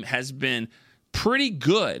team has been pretty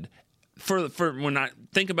good for when I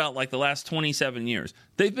think about like the last 27 years.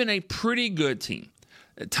 They've been a pretty good team.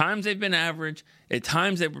 At times they've been average. At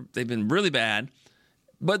times they've been really bad.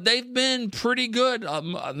 But they've been pretty good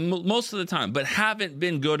most of the time, but haven't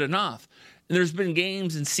been good enough. And there's been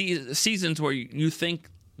games and seasons where you think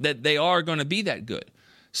that they are going to be that good.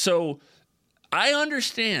 So I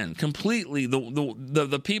understand completely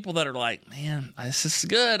the people that are like, man, this is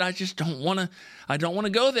good. I just don't want to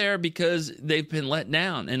go there because they've been let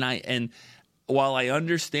down. And while I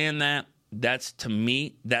understand that, that's to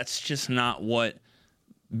me, that's just not what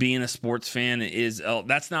being a sports fan is.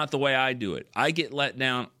 That's not the way I do it. I get let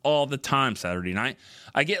down all the time Saturday night.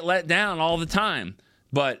 I get let down all the time,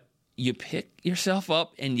 but you pick yourself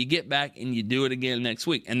up and you get back and you do it again next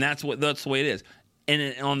week. And that's the way it is.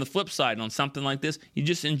 And on the flip side, on something like this, you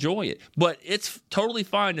just enjoy it. But it's totally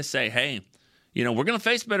fine to say, hey, we're going to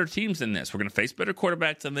face better teams than this. We're going to face better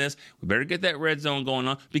quarterbacks than this. We better get that red zone going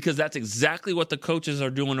on, because that's exactly what the coaches are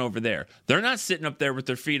doing over there. They're not sitting up there with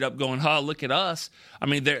their feet up going, look at us. I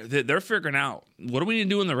mean, they're figuring out, what do we need to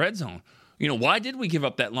do in the red zone? Why did we give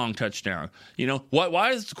up that long touchdown? Why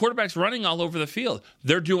is the quarterbacks running all over the field?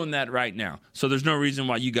 They're doing that right now. So there's no reason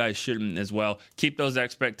why you guys shouldn't as well. Keep those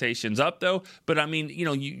expectations up, though. But, I mean,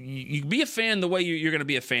 you be a fan the way you're going to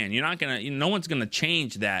be a fan. You're not going to no one's going to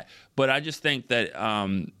change that. But I just think that,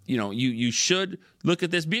 you should look at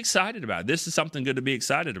this. Be excited about it. This is something good to be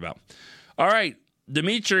excited about. All right,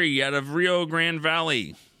 Dimitri out of Rio Grande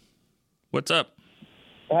Valley. What's up?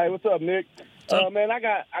 Hey, what's up, Nick? Man, I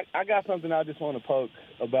got something I just want to poke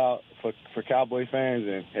about for Cowboy fans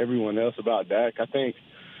and everyone else about Dak. I think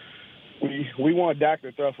we want Dak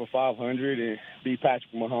to throw for 500 and beat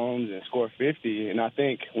Patrick Mahomes and score 50. And I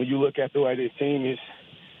think when you look at the way this team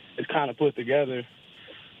is kind of put together,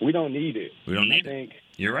 we don't need it. We don't need it.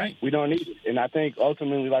 You're right. We don't need it. And I think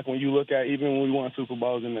ultimately, like when you look at even when we won Super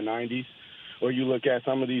Bowls in the 90s, or you look at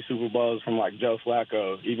some of these Super Bowls from like Joe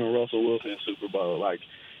Flacco, even Russell Wilson's Super Bowl, like,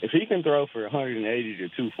 if he can throw for 180 to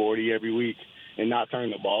 240 every week and not turn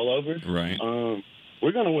the ball over, right?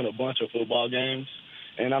 We're going to win a bunch of football games.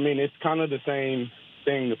 And, I mean, it's kind of the same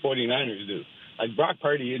thing the 49ers do. Like, Brock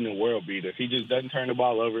Purdy isn't a world beater. He just doesn't turn the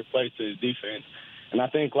ball over, plays to his defense. And I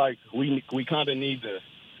think, like, we kind of need to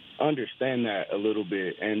understand that a little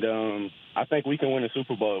bit. And I think we can win a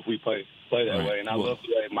Super Bowl if we play that way. And I love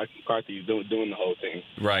the way Mike McCarthy is doing the whole thing,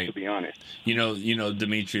 right, to be honest.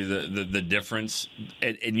 Dimitri, the difference,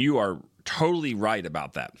 and you are totally right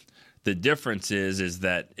about that. The difference is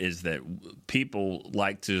that people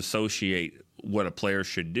like to associate what a player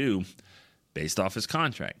should do based off his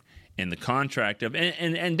contract. And the contract of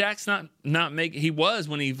and Dak's not making. He was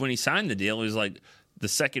when he signed the deal. He was like the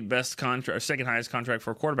second best contract, or second highest contract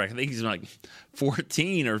for a quarterback. I think he's like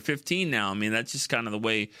 14 or 15 now. I mean, that's just kind of the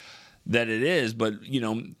way that it is. But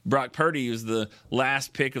Brock Purdy is the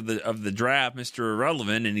last pick of the draft, Mr.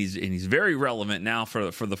 Irrelevant, and he's very relevant now for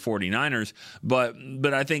the 49ers. But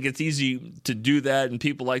I think it's easy to do that, and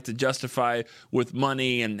people like to justify with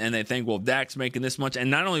money, and they think, well, Dak's making this much, and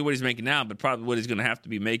not only what he's making now, but probably what he's going to have to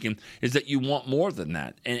be making is that you want more than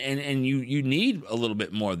that, and you need a little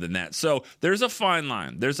bit more than that. So there's a fine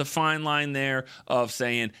line. There's a fine line there of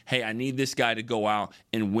saying, hey, I need this guy to go out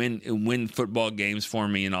and win football games for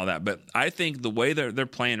me and all that. But I think the way they're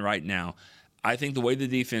playing right now, I think the way the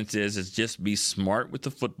defense is just be smart with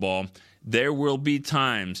the football. there will be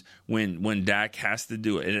times when Dak has to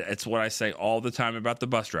do it. It's what I say all the time about the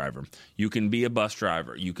bus driver. You can be a bus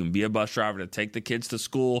driver. You can be a bus driver to take the kids to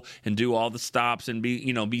school and do all the stops and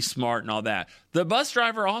be smart and all that. The bus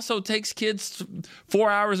driver also takes kids 4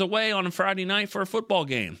 hours away on a Friday night for a football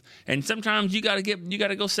game. And sometimes you got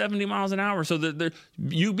to go 70 miles an hour. So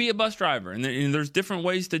you be a bus driver, and there's different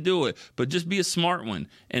ways to do it, but just be a smart one.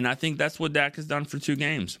 And I think that's what Dak has done for 2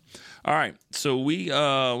 games. All right, so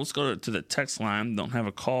let's go to the text line. Don't have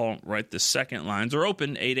a call right this second. Lines are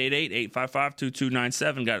open,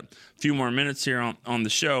 888-855-2297. Got a few more minutes here on the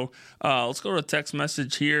show. Let's go to a text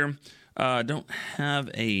message here. Don't have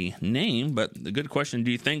a name, but the good question,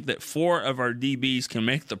 do you think that 4 of our DBs can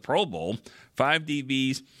make the Pro Bowl? 5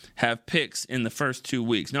 DBs have picks in the first 2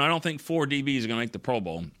 weeks. No, I don't think 4 DBs are going to make the Pro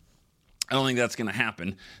Bowl. I don't think that's going to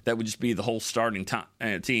happen. That would just be the whole starting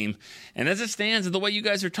team. And as it stands, the way you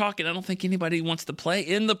guys are talking, I don't think anybody wants to play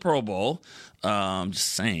in the Pro Bowl.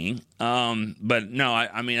 Just saying. But no,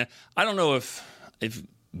 I mean, I don't know if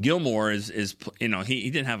Gilmore is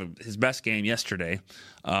he didn't have his best game yesterday,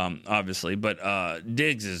 obviously. But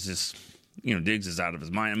Diggs is just, Diggs is out of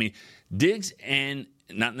his mind. I mean, Diggs and,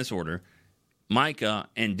 not in this order, Micah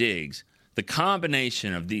and Diggs, the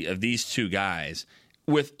combination of these 2 guys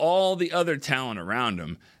with all the other talent around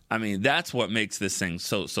him, I mean, that's what makes this thing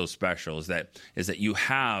so special. Is that you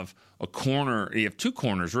have a corner, you have 2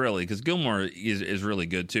 corners really, because Gilmore is really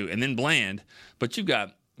good too, and then Bland. But you've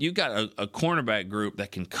got a cornerback group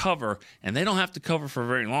that can cover, and they don't have to cover for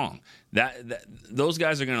very long. Those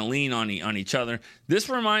guys are going to lean on each other. This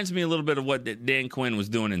reminds me a little bit of what Dan Quinn was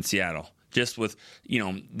doing in Seattle. Just with,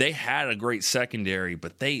 they had a great secondary,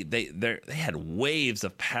 but they had waves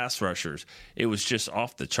of pass rushers. It was just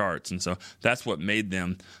off the charts, and so that's what made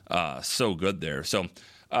them so good there. So,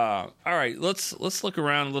 all right, let's look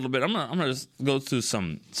around a little bit. I'm gonna just go through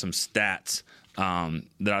some stats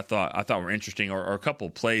that I thought were interesting, or a couple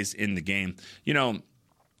of plays in the game.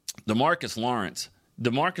 DeMarcus Lawrence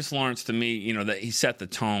to me, that he set the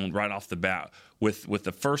tone right off the bat with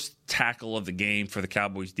the first tackle of the game for the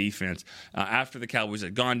Cowboys defense. After the Cowboys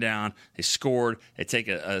had gone down, they scored. They take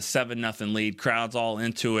a 7-0 lead. Crowd's all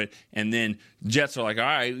into it. And then Jets are like, all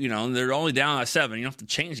right, they're only down by 7. You don't have to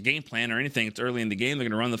change game plan or anything. It's early in the game. They're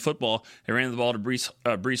going to run the football. They ran the ball to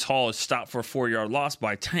Breece Hall. Is stopped for a 4-yard loss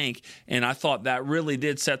by Tank. And I thought that really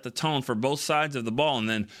did set the tone for both sides of the ball. And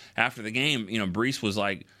then after the game, Breece was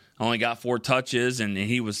like, only got 4 touches, and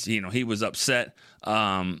he was upset,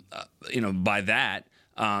 by that,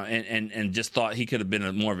 and just thought he could have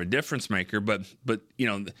been more of a difference maker. But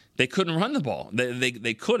they couldn't run the ball.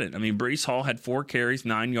 They couldn't. I mean, Breece Hall had 4 carries,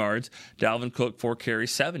 9 yards. Dalvin Cook 4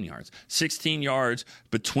 carries, 7 yards, 16 yards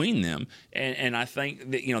between them. And I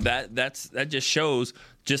think that that just shows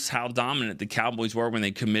just how dominant the Cowboys were when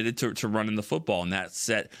they committed to running the football, and that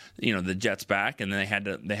set the Jets back, and then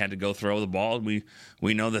they had to go throw the ball. We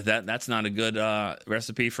know that's not a good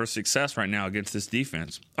recipe for success right now against this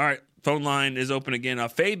defense. All right, phone line is open again.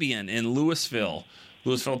 Fabian in Louisville,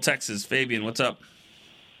 Texas. Fabian, what's up?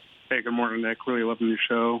 Hey, good morning, Nick. Really loving your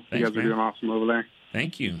show. Thanks, you guys are doing awesome over there.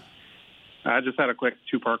 Thank you. I just had a quick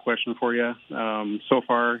 2-part question for you. So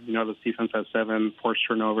far, this defense has 7 forced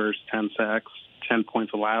turnovers, 10 sacks, 10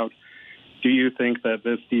 points allowed. Do you think that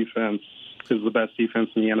this defense is the best defense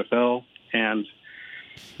in the NFL? And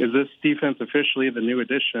is this defense officially the new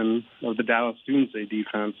addition of the Dallas Doomsday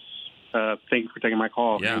defense? Thank you for taking my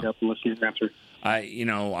call. Yeah. Up and listen to your answer.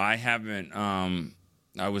 I haven't.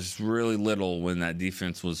 I was really little when that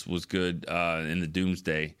defense was good in the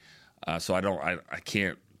Doomsday, so I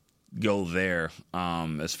can't go there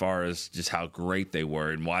as far as just how great they were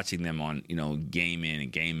and watching them on game in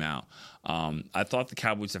and game out. I thought the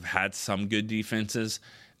Cowboys have had some good defenses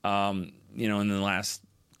in the last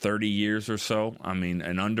 30 years or so. I mean,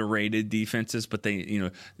 and underrated defenses, but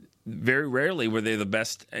they very rarely were they the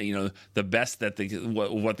best. The best that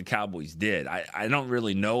what the Cowboys did. I don't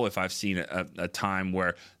really know if I've seen a time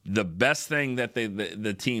where the best thing that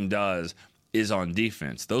the team does is on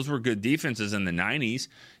defense. Those were good defenses in the 90s,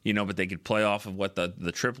 but they could play off of what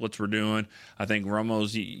the triplets were doing. I think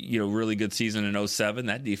Romo's, really good season in 2007.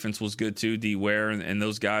 That defense was good too. D. Ware and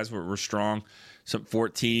those guys were strong. So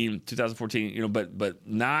 2014, but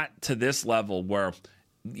not to this level where,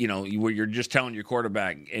 where you're just telling your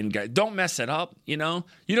quarterback and guy, don't mess it up. You don't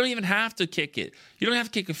even have to kick it. You don't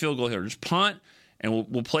have to kick a field goal here. Just punt and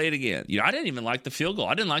we'll play it again. I didn't even like the field goal.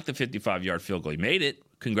 I didn't like the 55-yard field goal. He made it.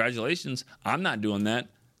 Congratulations. I'm not doing that.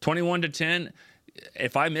 21-10.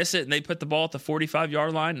 If I miss it and they put the ball at the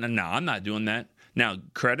 45-yard line, no, I'm not doing that. Now,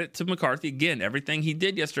 credit to McCarthy. Again, everything he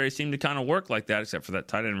did yesterday seemed to kind of work like that, except for that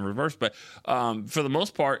tight end in reverse. But for the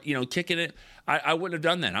most part, kicking it, I wouldn't have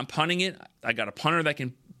done that. I'm punting it. I got a punter that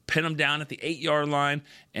can pin him down at the 8-yard line,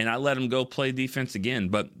 and I let him go play defense again.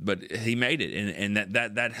 But he made it, and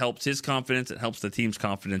that helps his confidence. It helps the team's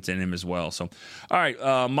confidence in him as well. So, all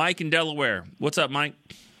right, Mike in Delaware. What's up, Mike?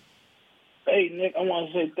 Hey, Nick, I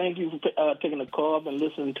want to say thank you for taking the call. I've been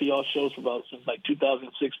listening to y'all shows since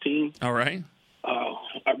 2016. All right.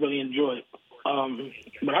 I really enjoy it.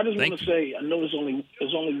 But I just want to say, I know it's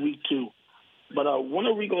only week 2, but when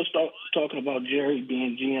are we going to start talking about Jerry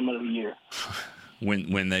being GM of the year?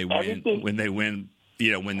 When they win,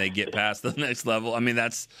 when they get past the next level. I mean,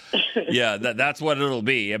 that's what it'll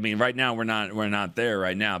be. I mean, right now we're not there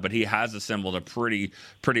right now, but he has assembled a pretty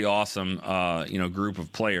awesome group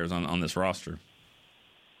of players on this roster.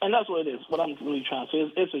 And that's what it is. What I'm really trying to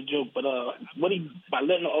say, it's a joke, but by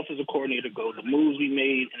letting the offensive coordinator go, the moves we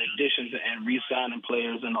made in additions and re-signing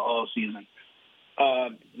players in the offseason,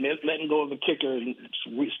 letting go of the kicker and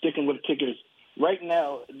sticking with kickers. Right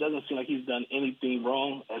now, it doesn't seem like he's done anything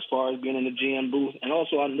wrong as far as being in the GM booth. And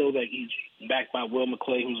also, I know that he's backed by Will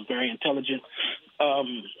McClay, who's very intelligent.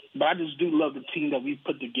 But I just do love the team that we've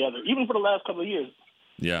put together, even for the last couple of years.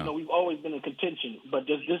 Yeah. We've always been in contention, but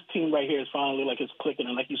this team right here is finally it's clicking.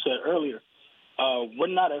 And like you said earlier, we're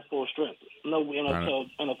not at full strength. No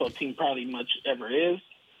NFL team probably much ever is.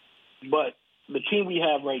 But the team we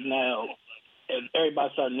have right now, and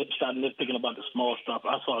everybody started nitpicking about the small stuff.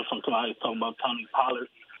 I saw somebody talking about Tony Pollard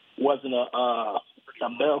wasn't a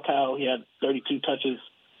bell cow. He had 32 touches.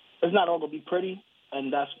 It's not all going to be pretty,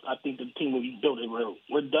 and I think the team will be built it real.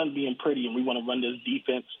 We're done being pretty, and we want to run this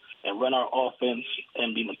defense and run our offense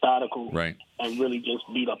and be methodical, right, and really just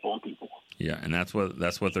beat up on people. Yeah, and that's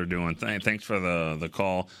what they're doing. Thanks for the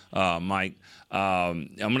call, Mike.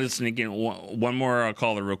 I'm going to sneak in one more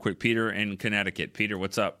caller real quick. Peter in Connecticut. Peter,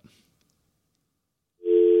 what's up?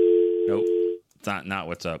 Nope, it's not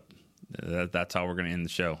what's up. That's how we're going to end the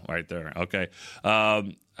show right there. Okay, I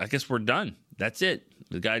guess we're done. That's it.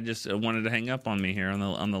 The guy just wanted to hang up on me here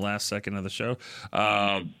on the last second of the show.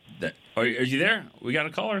 Are you there? We got a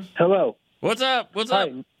caller. Hello. What's up? What's up,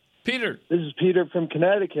 Peter? This is Peter from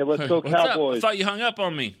Connecticut. Let's go Cowboys. I thought you hung up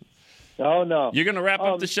on me. Oh no. You're going to wrap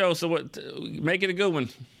up the show. So make it a good one.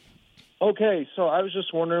 Okay, so I was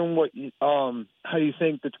just wondering how you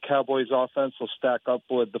think that the Cowboys offense will stack up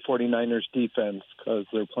with the 49ers defense, because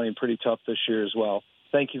they're playing pretty tough this year as well.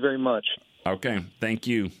 Thank you very much. Okay, thank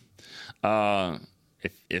you.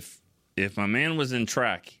 If my man was in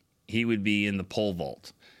track, he would be in the pole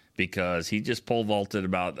vault, because he just pole vaulted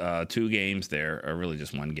about 2 games there, or really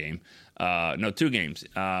just 1 game. 2 games,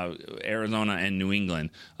 Arizona and New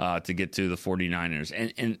England, to get to the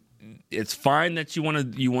 49ers. And it's fine that you want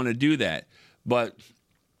to do that, but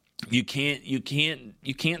you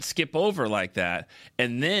can't skip over like that.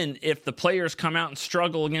 And then if the players come out and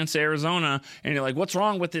struggle against Arizona, and you're like, what's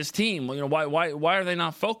wrong with this team? Well, why are they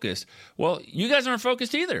not focused? Well, you guys aren't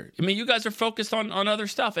focused either. I mean, you guys are focused on other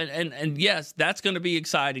stuff. And yes, that's going to be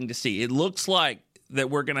exciting to see. It looks like that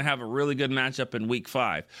we're going to have a really good matchup in week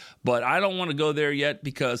 5. But I don't want to go there yet,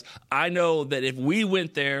 because I know that if we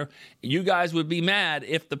went there, you guys would be mad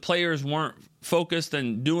if the players weren't focused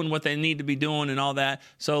and doing what they need to be doing and all that.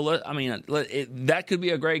 So, that could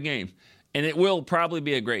be a great game. And it will probably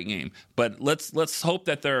be a great game. But let's hope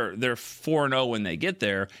that they're 4-0 when they get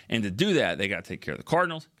there. And to do that, they got to take care of the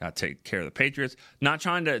Cardinals, got to take care of the Patriots. Not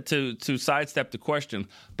trying to sidestep the question,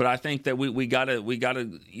 but I think that we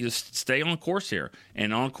gotta just stay on course here.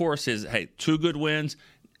 And on course is, hey, 2 good wins.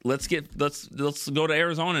 Let's go to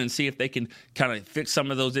Arizona and see if they can kind of fix some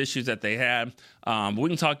of those issues that they had. We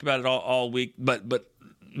can talk about it all week, but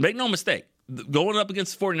make no mistake. Going up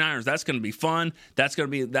against the 49ers, that's going to be fun. That's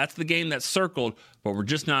the game that's circled, but we're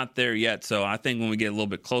just not there yet. So I think when we get a little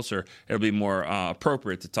bit closer, it'll be more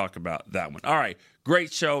appropriate to talk about that one. All right,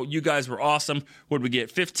 great show. You guys were awesome. What did we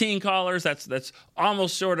get? 15 callers. That's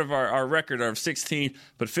almost short of our record of 16,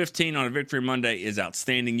 but 15 on a Victory Monday is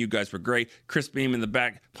outstanding. You guys were great. Chris Beam in the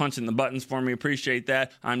back punching the buttons for me. Appreciate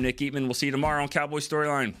that. I'm Nick Eatman. We'll see you tomorrow on Cowboys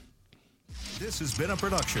Storyline. This has been a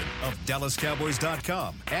production of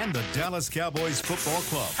DallasCowboys.com and the Dallas Cowboys Football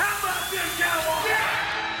Club. How about this, Cowboys? Yeah!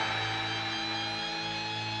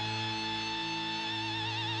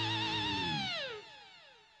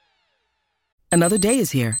 Another day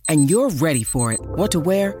is here, and you're ready for it. What to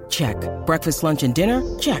wear? Check. Breakfast, lunch, and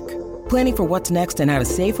dinner? Check. Planning for what's next and how to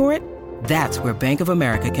save for it? That's where Bank of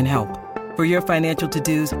America can help. For your financial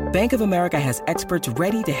to-dos, Bank of America has experts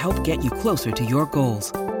ready to help get you closer to your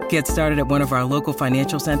goals. Get started at one of our local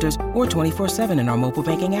financial centers or 24/7 in our mobile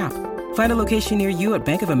banking app. Find a location near you at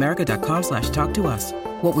bankofamerica.com/talktous.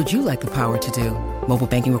 What would you like the power to do? Mobile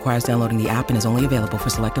banking requires downloading the app and is only available for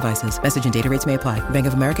select devices. Message and data rates may apply. Bank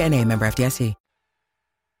of America NA, member FDIC.